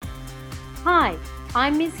Hi,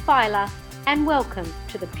 I'm Ms. Filer, and welcome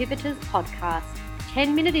to the Pivoters Podcast,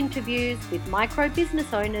 10-minute interviews with micro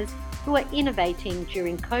business owners who are innovating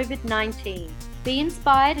during COVID-19. Be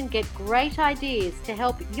inspired and get great ideas to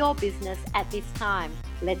help your business at this time.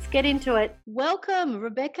 Let's get into it. Welcome,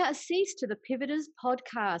 Rebecca Assice, to the Pivoters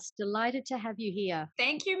Podcast. Delighted to have you here.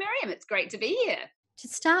 Thank you, Miriam. It's great to be here. To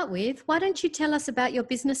start with, why don't you tell us about your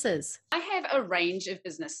businesses? I have a range of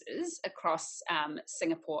businesses across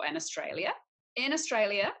Singapore and Australia. In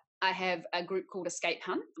Australia, I have a group called Escape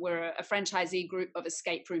Hunt. We're a franchisee group of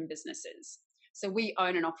escape room businesses. So we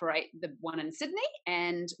own and operate the one in Sydney,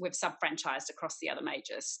 and we've sub-franchised across the other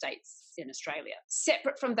major states in Australia.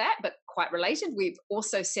 Separate from that, but quite related, we've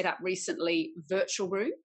also set up recently Virtual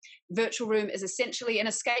Room. Virtual Room is essentially an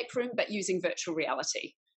escape room, but using virtual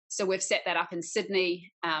reality. So we've set that up in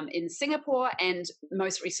Sydney, in Singapore, and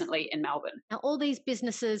most recently in Melbourne. Now, all these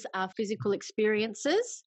businesses are physical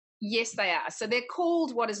experiences. Yes, they are. So they're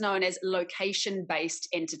called what is known as location-based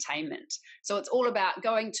entertainment. So it's all about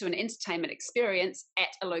going to an entertainment experience at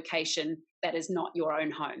a location that is not your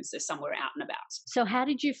own home, so somewhere out and about. So how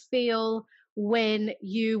did you feel when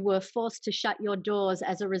you were forced to shut your doors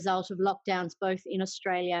as a result of lockdowns both in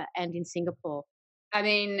Australia and in Singapore? I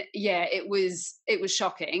mean, yeah, it was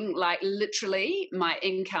shocking. Like literally my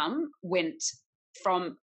income went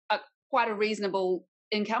from quite a reasonable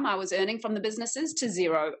income I was earning from the businesses to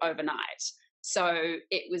zero overnight. So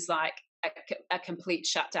it was like a complete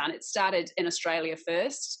shutdown. It started in Australia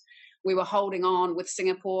first. We were holding on with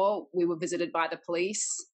Singapore. We were visited by the police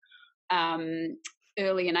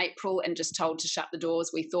early in April and just told to shut the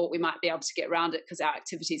doors. We thought we might be able to get around it because our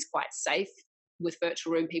activity is quite safe. With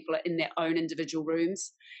Virtual Room, people are in their own individual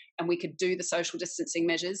rooms and we could do the social distancing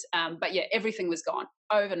measures. But yeah, everything was gone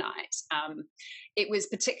overnight. It was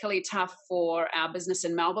particularly tough for our business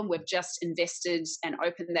in Melbourne. We've just invested and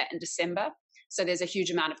opened that in December. So there's a huge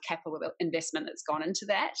amount of capital investment that's gone into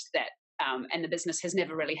that, and the business has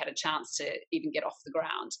never really had a chance to even get off the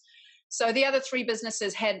ground. So the other three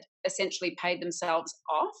businesses had essentially paid themselves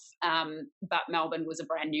off, but Melbourne was a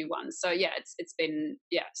brand new one. So yeah, it's been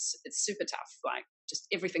it's super tough. Like just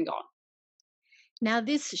everything gone. Now,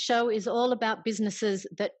 this show is all about businesses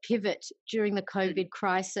that pivot during the COVID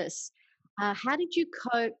crisis. How did you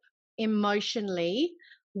cope emotionally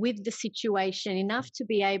with the situation enough to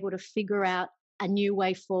be able to figure out a new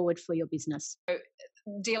way forward for your business?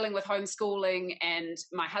 Dealing with homeschooling and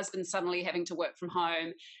my husband suddenly having to work from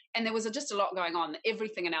home. And there was just a lot going on.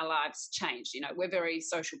 Everything in our lives changed. You know, we're very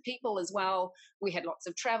social people as well. We had lots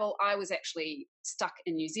of travel. I was actually stuck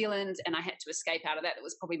in New Zealand and I had to escape out of that. That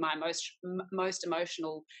was probably my most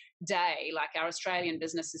emotional day. Like our Australian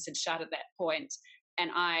businesses had shut at that point, and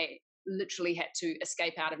I literally had to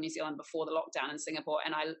escape out of New Zealand before the lockdown in Singapore,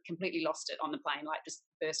 and I completely lost it on the plane, like just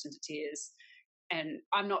burst into tears. And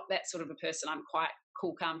I'm not that sort of a person. I'm quite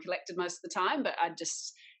cool, calm, collected most of the time, but I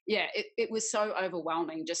just, it was so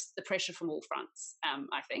overwhelming, just the pressure from all fronts,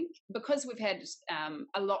 I think. Because we've had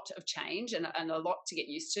a lot of change and a lot to get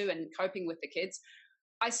used to and coping with the kids,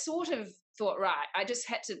 I sort of thought, right, I just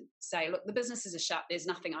had to say, look, the businesses are shut. There's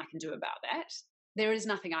nothing I can do about that. There is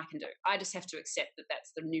nothing I can do. I just have to accept that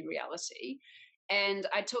that's the new reality. And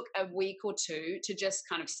I took a week or two to just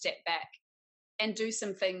kind of step back and do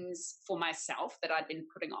some things for myself that I'd been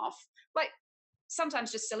putting off, like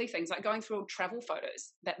sometimes just silly things like going through travel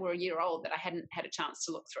photos that were a year old that I hadn't had a chance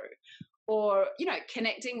to look through, or, you know,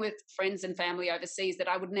 connecting with friends and family overseas that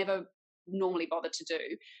I would never normally bother to do,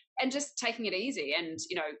 and just taking it easy and,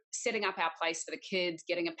 you know, setting up our place for the kids,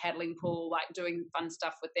 getting a paddling pool, like doing fun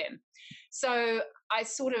stuff with them. So I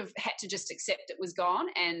sort of had to just accept it was gone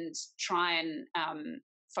and try and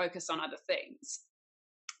focus on other things.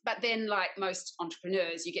 But then, like most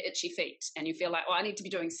entrepreneurs, you get itchy feet and you feel like, oh, I need to be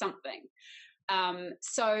doing something.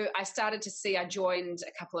 So I joined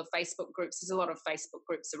a couple of Facebook groups. There's a lot of Facebook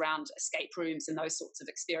groups around escape rooms and those sorts of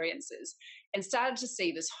experiences, and started to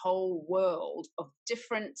see this whole world of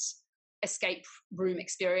different escape room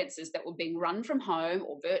experiences that were being run from home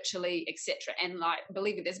or virtually, etc. And like,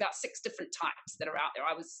 believe me, there's about 6 different types that are out there.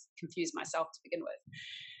 I was confused myself to begin with.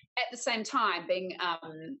 At the same time, being, our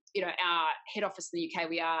head office in the UK,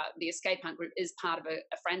 the Escape Hunt Group is part of a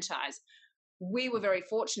franchise. We were very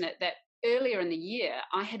fortunate that earlier in the year,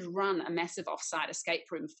 I had run a massive offsite escape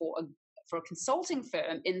room for a consulting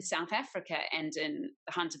firm in South Africa and in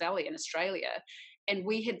the Hunter Valley in Australia. And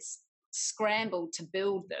we had scrambled to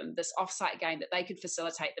build them this offsite game that they could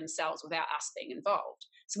facilitate themselves without us being involved.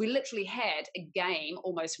 So we literally had a game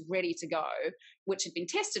almost ready to go, which had been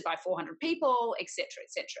tested by 400 people, et cetera, et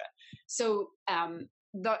cetera. So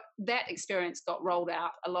that experience got rolled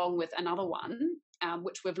out along with another one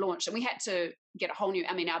which we've launched, and we had to get a whole new,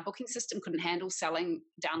 our booking system couldn't handle selling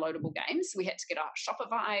downloadable games. So we had to get our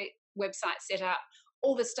Shopify website set up,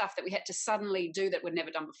 all the stuff that we had to suddenly do that we'd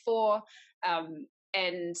never done before.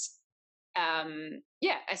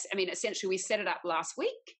 Essentially we set it up last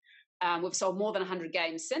week. We've sold more than 100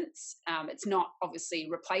 games since. It's not obviously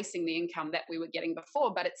replacing the income that we were getting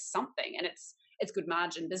before, but it's something, and it's good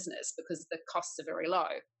margin business because the costs are very low.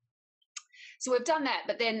 So we've done that,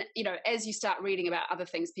 but then, as you start reading about other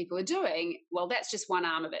things people are doing, well, that's just one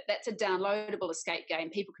arm of it. That's a downloadable escape game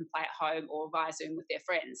people can play at home or via Zoom with their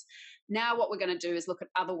friends. Now what we're going to do is look at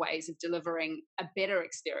other ways of delivering a better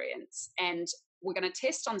experience, and we're going to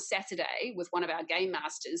test on Saturday with one of our game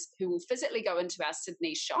masters who will physically go into our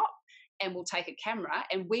Sydney shop and we'll take a camera,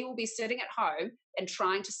 and we will be sitting at home and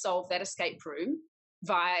trying to solve that escape room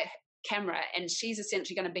via camera, and she's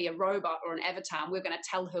essentially going to be a robot or an avatar, and we're going to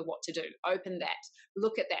tell her what to do. Open that,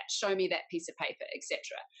 look at that, show me that piece of paper, etc.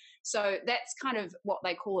 So that's kind of what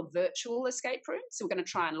they call a virtual escape room. So we're going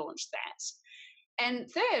to try and launch that. And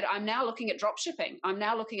third, I'm now looking at drop shipping. I'm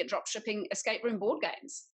now looking at drop shipping escape room board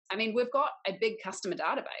games. We've got a big customer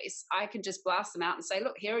database. I can just blast them out and say,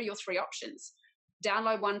 look, here are your 3 options.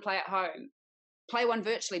 Download one, play at home, play one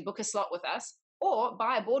virtually, book a slot with us, or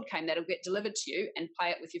buy a board game that'll get delivered to you and play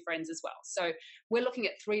it with your friends as well. So we're looking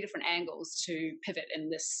at 3 different angles to pivot in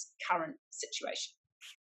this current situation.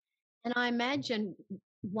 And I imagine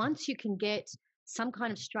once you can get some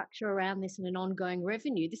kind of structure around this and an ongoing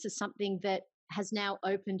revenue, this is something that has now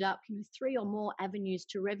opened up 3 or more avenues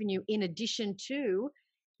to revenue in addition to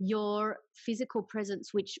your physical presence,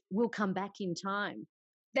 which will come back in time.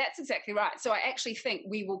 That's exactly right. So I actually think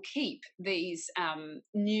we will keep these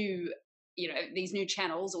these new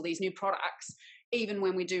channels or these new products even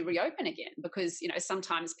when we do reopen again, because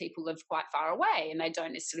sometimes people live quite far away and they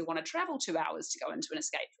don't necessarily want to travel 2 hours to go into an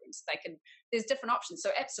escape room. So there's different options.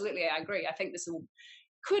 So absolutely, I agree. I think this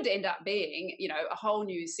could end up being a whole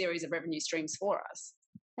new series of revenue streams for us.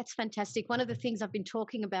 That's fantastic. One of the things I've been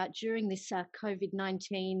talking about during this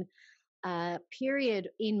COVID-19 period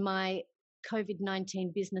in my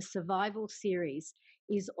COVID-19 business survival series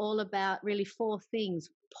is all about really 4 things: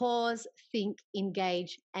 pause, think,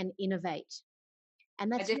 engage, and innovate.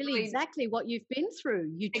 And that's really exactly what you've been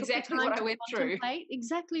through. You took exactly the time what I went through.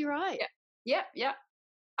 Exactly right. Yeah.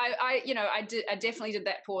 I definitely did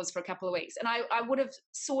that pause for a couple of weeks, and I would have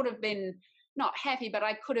sort of been not happy, but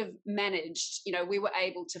I could have managed. We were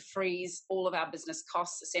able to freeze all of our business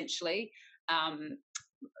costs essentially.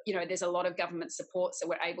 There's a lot of government support, so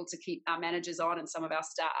we're able to keep our managers on and some of our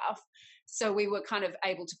staff. So we were kind of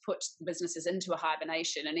able to put the businesses into a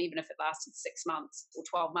hibernation, and even if it lasted 6 months or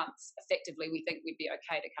 12 months, effectively we think we'd be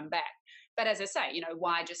okay to come back. But as I say,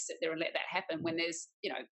 why just sit there and let that happen when there's,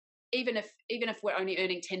 even if we're only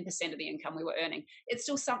earning 10% of the income we were earning, it's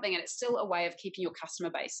still something, and it's still a way of keeping your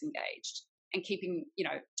customer base engaged and keeping,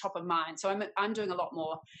 top of mind. So I'm doing a lot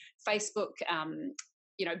more Facebook,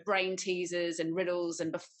 brain teasers and riddles,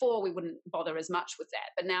 and before we wouldn't bother as much with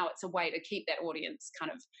that, but now it's a way to keep that audience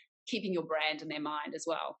kind of keeping your brand in their mind as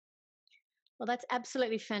well. Well, that's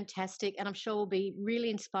absolutely fantastic, and I'm sure will be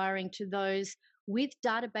really inspiring to those with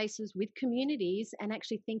databases, with communities, and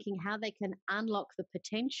actually thinking how they can unlock the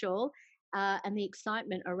potential and the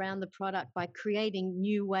excitement around the product by creating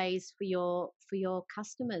new ways for your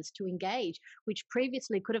customers to engage, which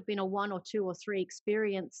previously could have been a 1 or 2 or 3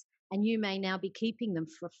 experience, and you may now be keeping them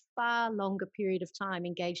for a far longer period of time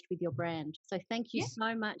engaged with your brand. So thank you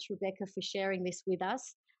so much, Rebecca, for sharing this with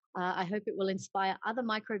us. I hope it will inspire other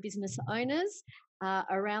micro business owners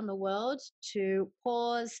around the world to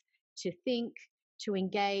pause, to think, to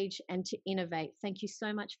engage, and to innovate. Thank you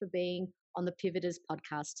so much for being on the Pivoters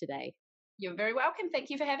podcast today. You're very welcome. Thank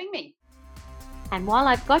you for having me. And while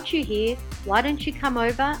I've got you here, why don't you come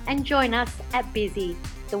over and join us at Busy,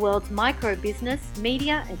 the world's micro business,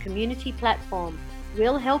 media and community platform.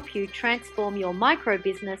 We'll help you transform your micro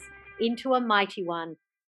business into a mighty one.